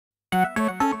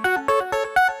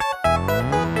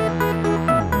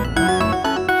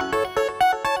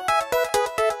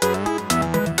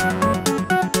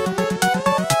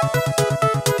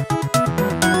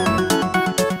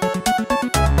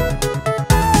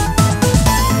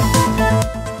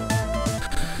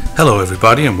Hello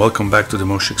everybody and welcome back to the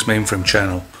MOSHIX mainframe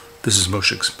channel. This is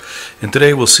MOSHIX, and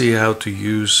today we'll see how to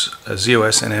use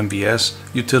ZOS and MVS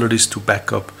utilities to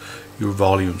back up your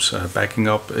volumes. Backing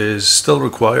up is still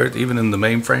required even in the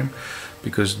mainframe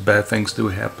because bad things do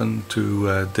happen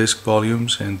to disk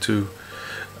volumes and to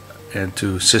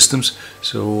systems.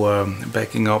 So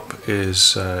backing up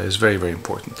is very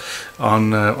important.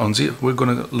 We're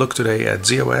going to look today at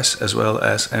ZOS as well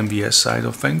as MVS side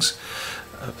of things.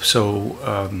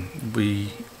 We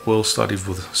will start with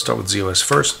ZOS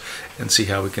first and see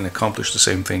how we can accomplish the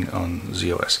same thing on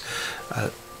ZOS.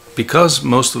 Because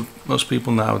most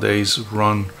people nowadays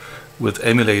run with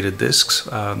emulated disks,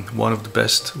 one of the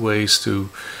best ways to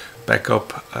back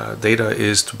up data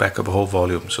is to back up a whole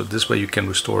volume. So this way you can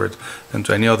restore it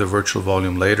into any other virtual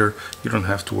volume later. You don't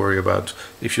have to worry about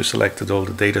if you selected all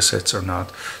the data sets or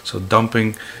not. So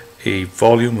dumping a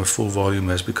full volume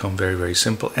has become very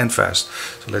simple and fast.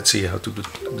 So let's see how to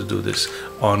do this.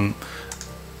 On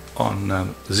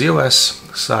the ZOS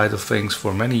side of things,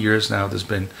 for many years now there's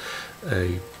been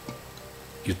a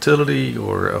utility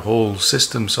or a whole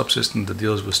subsystem that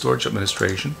deals with storage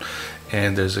administration,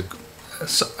 and there's a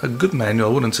good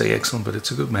manual. I wouldn't say excellent, but it's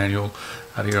a good manual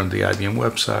out here on the IBM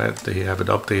website. They have it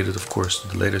updated, of course, to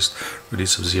the latest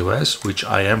release of ZOS, which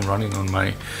I am running on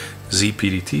my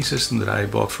ZPDT system that I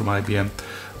bought from IBM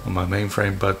on my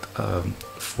mainframe. But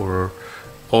for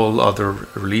all other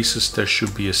releases, there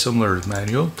should be a similar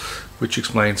manual which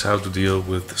explains how to deal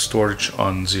with storage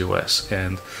on ZOS.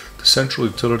 And the central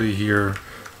utility here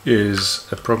is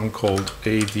a program called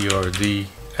ADRDSSU.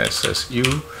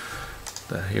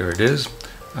 Here it is.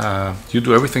 You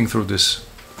do everything through this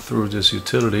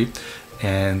utility,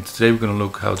 and today we're going to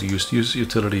look how to use this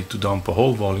utility to dump a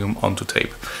whole volume onto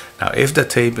tape. Now, if that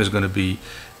tape is going to be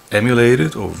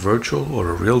emulated or virtual or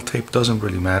a real tape, doesn't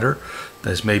really matter.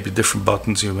 There's maybe different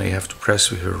buttons you may have to press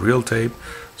with your real tape,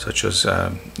 such as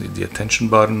the attention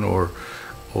button or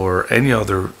any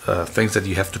other things that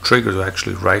you have to trigger to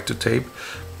actually write the tape.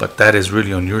 But that is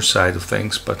really on your side of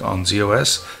things. But on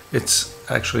ZOS, it's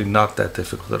actually not that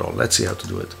difficult at all. Let's see how to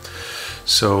do it.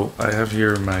 So I have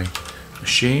here my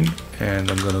machine, and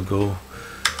I'm going to go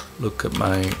look at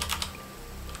my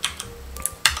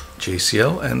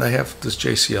JCL, and I have this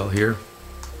JCL here,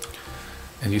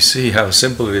 and you see how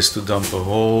simple it is to dump a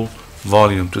whole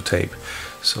volume to tape.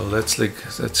 So let's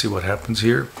see what happens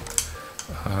here.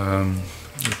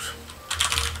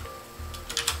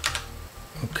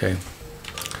 Okay,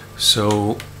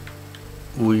 so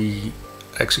we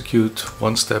execute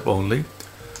one step only.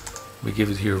 We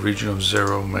give it here a region of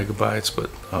 0 megabytes,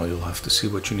 but you'll have to see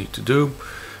what you need to do.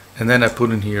 And then I put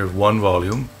in here one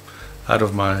volume out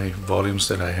of my volumes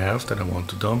that I have that I want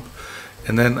to dump.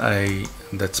 And then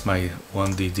that's my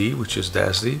OUTDD, which is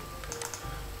DSD.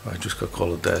 I just gotta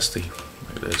call it DSD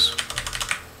like this.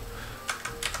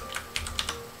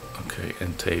 Okay,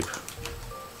 and tape.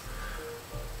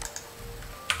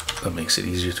 That makes it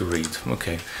easier to read.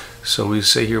 Okay, so we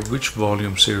say here which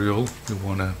volume serial we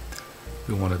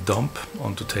wanna dump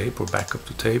onto tape or back up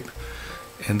to tape,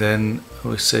 and then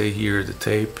we say here the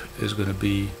tape is going to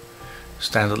be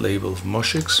standard label of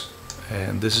MOSHIX,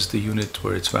 and this is the unit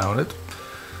where it's mounted.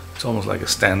 It's almost like a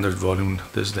standard volume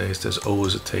these days. There's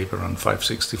always a tape around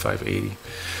 560, 580,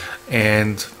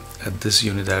 and at this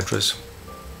unit address.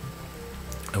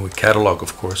 And we catalog,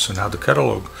 of course. So now the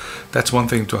catalog, that's one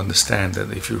thing to understand,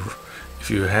 that if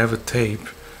you have a tape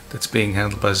that's being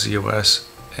handled by ZOS,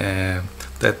 and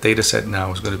that data set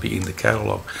now is going to be in the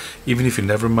catalog. Even if you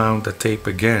never mount that tape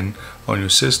again on your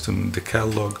system, the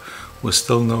catalog will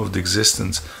still know the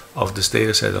existence of this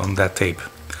data set on that tape.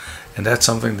 And that's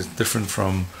something that's different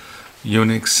from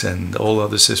Unix and all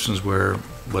other systems, where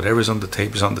whatever is on the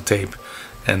tape is on the tape,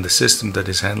 and the system that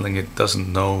is handling it doesn't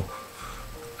know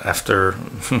after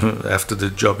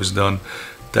the job is done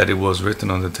that it was written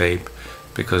on the tape,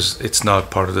 because it's not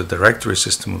part of the directory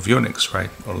system of Unix, right,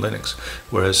 or Linux.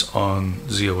 Whereas on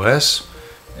ZOS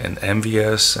and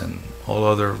MVS and all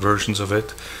other versions of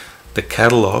it, the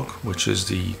catalog, which is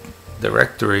the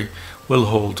directory, will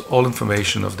hold all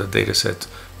information of the dataset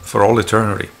for all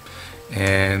eternity.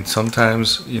 And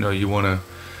sometimes, you want to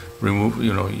remove,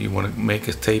 you want to make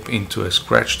a tape into a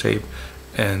scratch tape,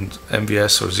 and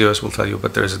MVS or ZOS will tell you,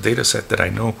 but there's a dataset that I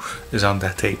know is on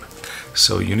that tape.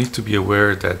 So you need to be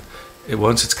aware that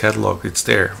once it's cataloged, it's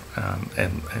there,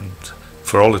 and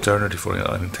for all eternity, for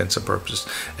all intents and purposes.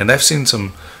 And I've seen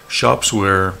some shops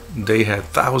where they had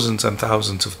thousands and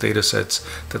thousands of data sets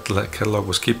that the catalog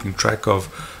was keeping track of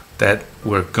that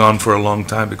were gone for a long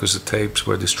time because the tapes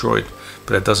were destroyed.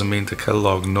 But that doesn't mean the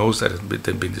catalog knows that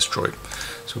they've been destroyed.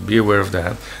 So be aware of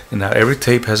that. And now every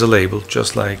tape has a label,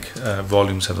 just like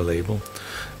volumes have a label.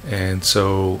 And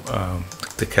so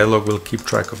the catalog will keep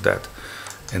track of that.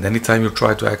 And anytime you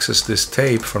try to access this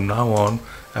tape from now on,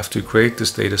 after you create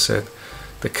this data set,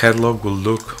 the catalog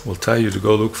will tell you to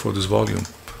go look for this volume,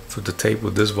 for the tape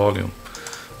with this volume.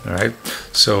 All right.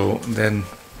 So then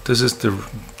this is the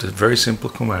very simple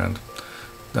command.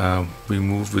 We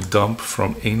move with dump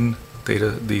from in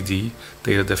DD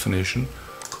data definition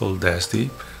called DSD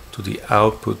to the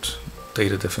output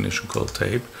data definition called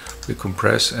tape. We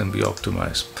compress and we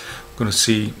optimize. I'm going to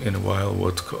see in a while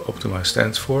what optimize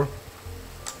stands for,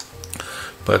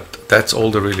 but that's all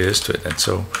there really is to it. And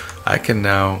so I can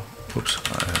now, oops,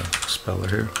 I have a speller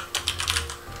here.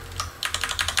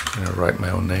 I'm going to write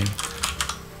my own name.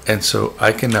 And so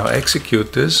I can now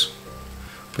execute this,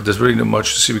 but there's really not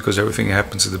much to see because everything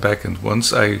happens at the back end.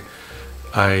 Once I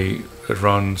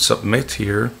run submit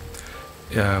here,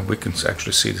 we can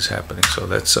actually see this happening. So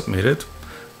let's submit it.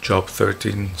 Job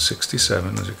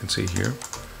 1367, as you can see here.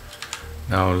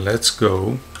 Now let's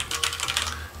go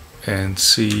and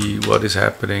see what is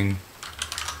happening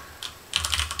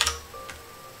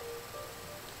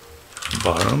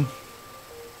bottom.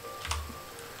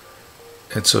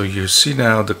 And so you see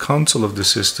now the console of the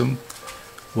system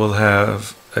will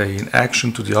have an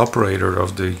action to the operator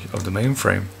of the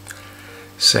mainframe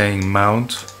saying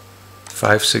mount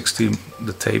 560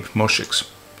 the tape MOSHIX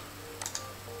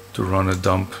to run a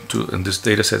dump to, and this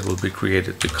data set will be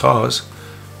created because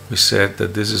we said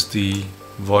that this is the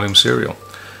volume serial.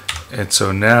 And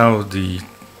so now the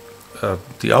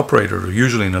operator,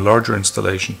 usually in a larger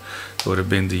installation, it would have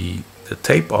been the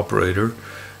tape operator,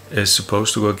 is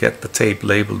supposed to go get the tape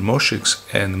labeled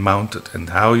MOSHIX and mount it. And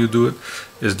how you do it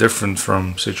is different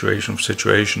from situation to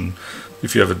situation.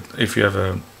 If you have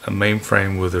a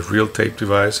mainframe with a real tape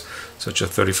device, such as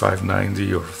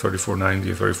 3590 or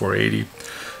 3490 or 3480,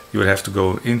 you would have to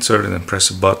go insert and then press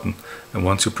a button. And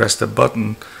once you press that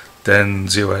button, then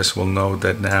ZOS will know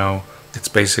that now it's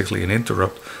basically an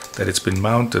interrupt, that it's been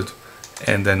mounted,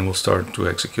 and then we'll start to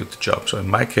execute the job. So in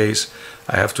my case,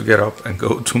 I have to get up and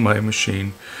go to my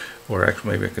machine, or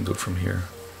actually maybe I can do it from here.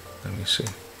 Let me see.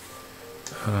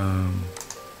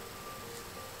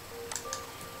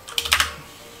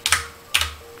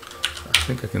 I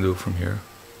think I can do it from here.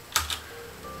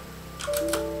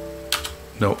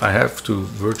 No, I have to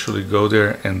virtually go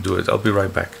there and do it. I'll be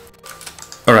right back.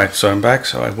 Alright, so I'm back.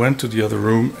 So I went to the other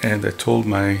room and I told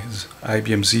my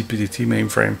IBM ZPDT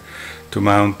mainframe to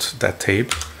mount that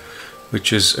tape,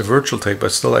 which is a virtual tape,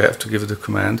 but still I have to give it a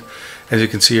command. As you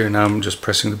can see here, now I'm just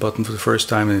pressing the button for the first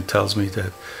time and it tells me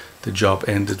that the job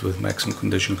ended with maximum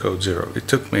condition code 0. It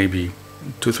took maybe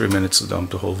 2-3 minutes to dump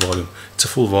the whole volume. It's a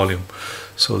full volume.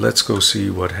 So let's go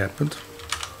see what happened.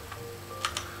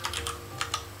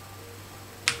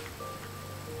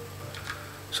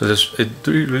 So this, it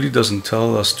really doesn't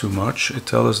tell us too much. It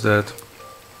tells us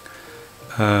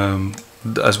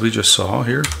that, as we just saw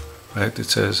here, right? It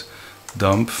says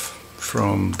dump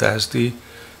from DSD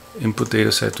input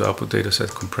dataset to output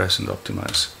dataset, compress and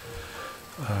optimize.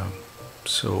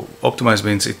 So optimize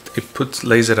means it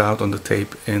lays it out on the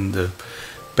tape in the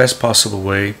best possible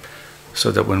way, so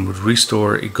that when we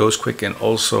restore, it goes quick and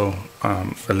also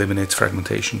eliminates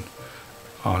fragmentation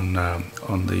on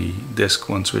the disk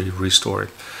once we restore it.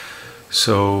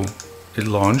 So it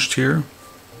launched here,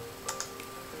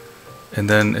 and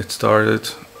then it started.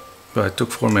 Well, it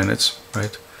took 4 minutes,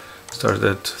 right? Started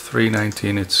at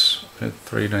 3:19. It's at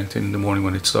 3:19 in the morning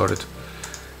when it started.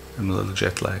 I'm a little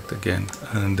jet lagged again,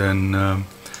 and then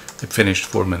it finished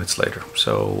 4 minutes later.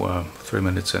 So 3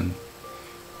 minutes and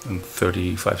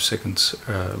 35 seconds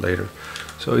later.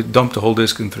 So it dumped the whole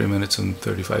disk in 3 minutes and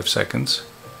 35 seconds,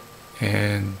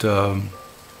 and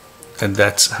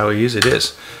that's how easy it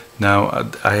is. Now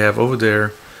I have over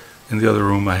there in the other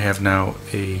room, I have now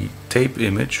a tape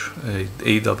image, a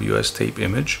AWS tape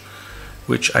image,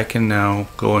 which I can now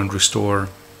go and restore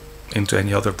into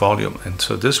any other volume. And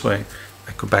so this way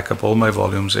I could back up all my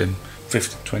volumes in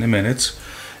 15-20 minutes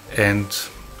and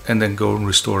then go and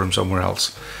restore them somewhere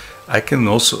else. I can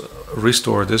also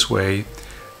restore this way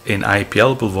in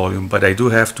IPL volume, but I do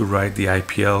have to write the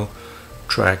IPL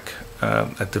track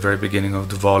at the very beginning of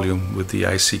the volume with the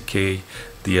ICK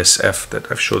DSF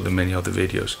that I've showed in many other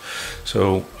videos.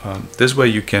 So this way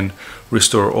you can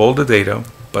restore all the data,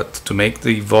 but to make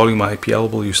the volume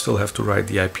IPLable, you still have to write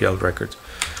the IPL record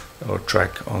or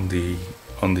track on the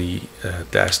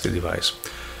DSD device.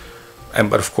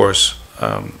 But of course,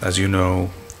 as you know,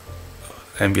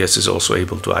 MVS is also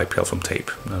able to IPL from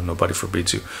tape. Nobody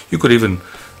forbids you. You could even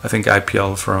I think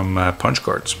IPL from punch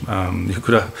cards. You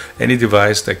could any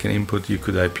device that can input, you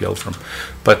could IPL from.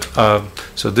 But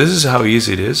so this is how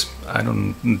easy it is. I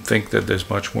don't think that there's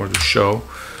much more to show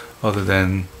other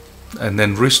than, and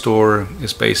then restore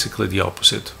is basically the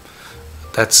opposite.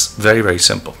 That's very, very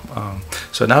simple.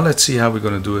 So now let's see how we're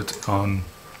going to do it on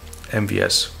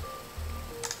MVS.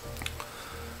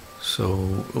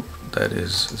 So that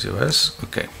is ZOS.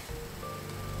 Okay.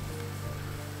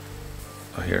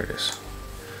 Oh, here it is.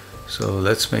 So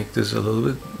let's make this a little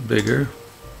bit bigger.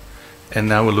 And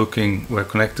now we're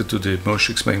connected to the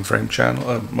MOSHIX mainframe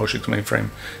channel, MOSHIX mainframe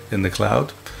in the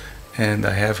cloud. And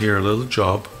I have here a little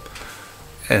job.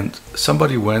 And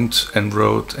somebody went and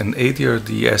wrote an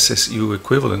ADRDSSU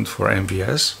equivalent for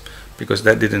MVS, because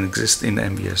that didn't exist in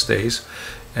MVS days.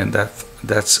 And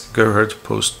that's Gerhard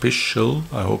Postpischl.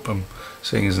 I hope I'm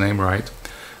saying his name right.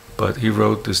 But he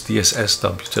wrote this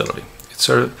DSSDUMP utility.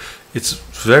 It's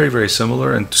very, very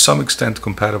similar and to some extent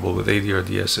compatible with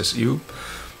ADRDSSU.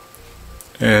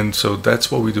 And so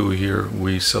that's what we do here.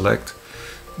 We select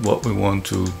what we want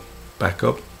to back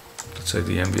up. Let's say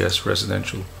the MVS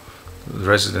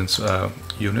residence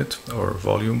unit or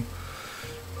volume,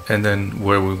 and then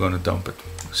where we're going to dump it.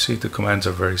 See, the commands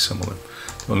are very similar.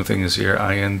 The only thing is here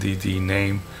INDD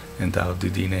name and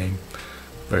OUTDD name,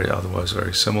 otherwise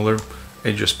very similar,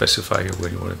 and just specify where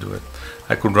you want to do it.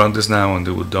 I could run this now and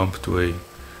it would dump to a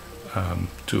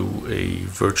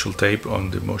virtual tape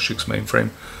on the MOSHIX mainframe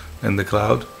in the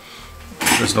cloud.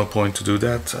 There's no point to do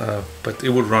that, but it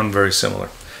would run very similar.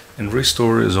 And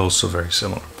restore is also very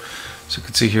similar. So you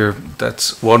can see here,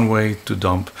 that's one way to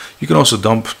dump. You can also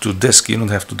dump to disk. You don't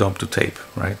have to dump to tape,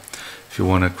 right? If you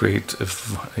want to create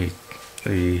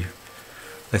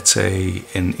let's say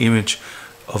an image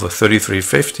of a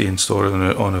 3350 and store it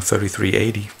on a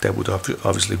 3380, that would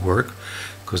obviously work,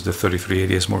 because the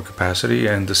 3380 has more capacity,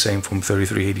 and the same from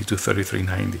 3380 to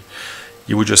 3390.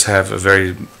 You would just have a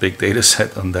very big data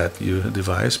set on that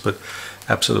device, but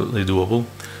absolutely doable.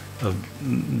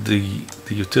 The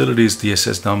utilities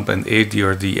DSSDUMP and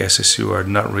ADRDSSU are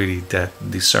not really that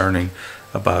discerning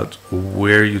about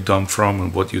where you dump from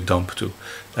and what you dump to,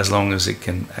 as long as it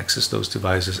can access those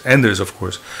devices, and there's of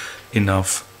course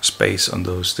enough space on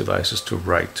those devices to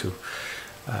write to.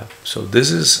 So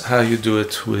this is how you do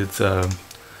it with how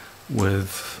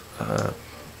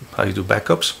you do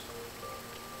backups.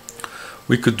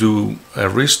 We could do a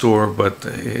restore, but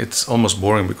it's almost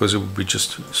boring because it would be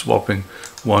just swapping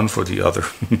one for the other.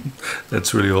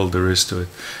 That's really all there is to it.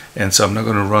 And so I'm not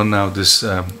going to run now this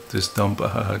dump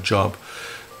job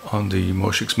on the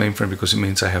MOSHIX mainframe, because it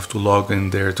means I have to log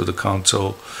in there to the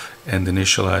console and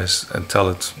initialize and tell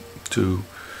it to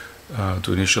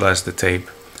initialize the tape.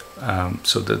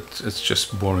 So that it's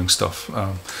just boring stuff.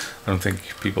 I don't think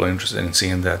people are interested in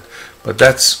seeing that. But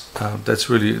that's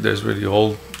really, there's really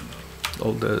all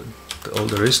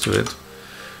there is to it.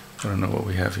 I don't know what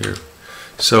we have here.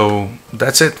 So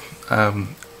that's it.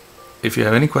 If you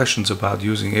have any questions about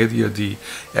using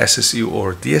ADRDSSU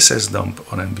or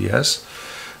DSSDUMP on MVS,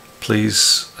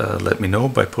 please let me know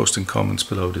by posting comments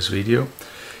below this video.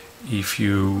 If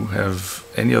you have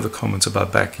any other comments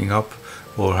about backing up,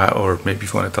 or maybe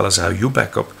if you want to tell us how you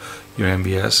back up your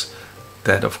MVS,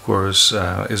 that of course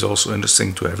is also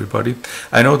interesting to everybody.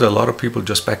 I know that a lot of people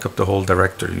just back up the whole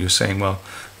directory. You're saying, well,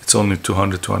 it's only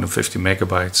 250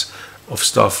 megabytes of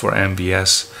stuff for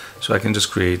MVS, so I can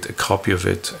just create a copy of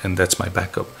it and that's my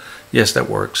backup. Yes, that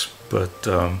works, but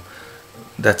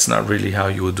that's not really how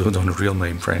you would do it on a real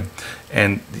mainframe.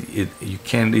 And you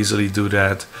can't easily do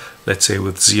that, let's say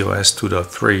with ZOS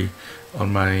 2.3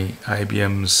 on my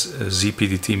IBM's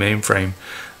ZPDT mainframe.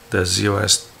 The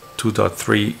ZOS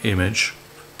 2.3 image,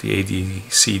 the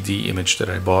ADCD image that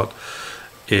I bought,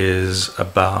 is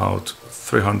about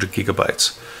 300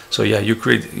 gigabytes. So yeah, you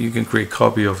can create a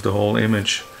copy of the whole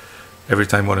image every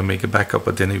time you want to make a backup,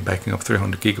 but then you're backing up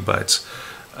 300 gigabytes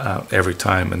every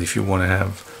time. And if you want to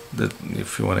have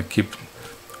if you want to keep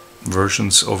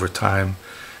versions over time,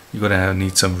 you're gonna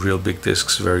need some real big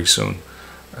disks very soon.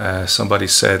 Somebody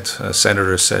said, a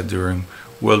senator said during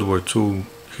World War II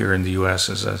here in the US,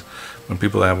 is that when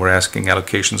people were asking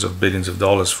allocations of billions of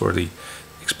dollars for the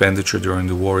expenditure during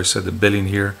the war, he said a billion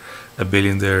here, a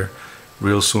billion there,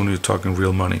 real soon you're talking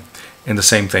real money. And the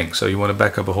same thing, so you want to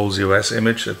back up a whole ZOS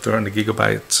image at 300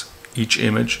 gigabytes each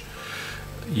image,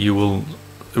 you will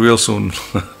real soon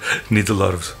need a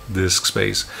lot of disk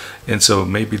space. And so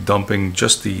maybe dumping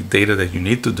just the data that you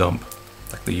need to dump,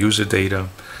 like the user data,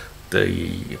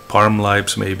 the parm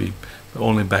libs, maybe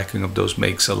only backing up those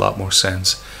makes a lot more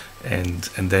sense. and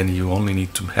then you only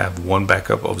need to have one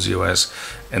backup of the OS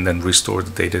and then restore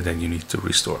the data that you need to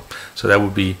restore. So that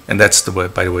would be, and that's the way,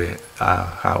 by the way,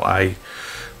 how I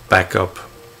back up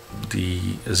the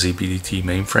ZBDT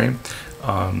mainframe.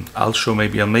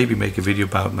 I'll maybe make a video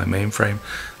about my mainframe.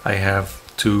 I have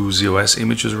 2 ZOS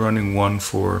images running, one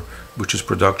for which is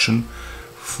production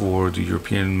for the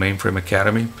European Mainframe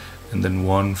Academy, and then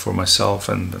one for myself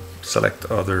and select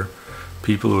other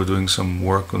people who are doing some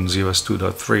work on ZOS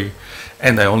 2.3,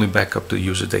 and I only back up the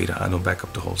user data. I don't back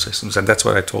up the whole systems, and that's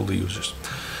what I told the users.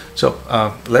 So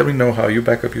let me know how you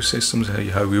back up your systems,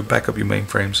 how you back up your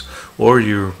mainframes or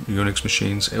your Unix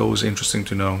machines. It's always interesting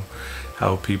to know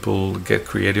how people get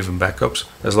creative in backups,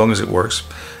 as long as it works.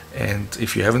 And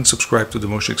if you haven't subscribed to the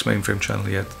MOSHIX mainframe channel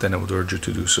yet, then I would urge you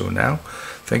to do so now.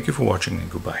 Thank you for watching,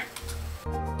 and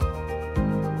goodbye.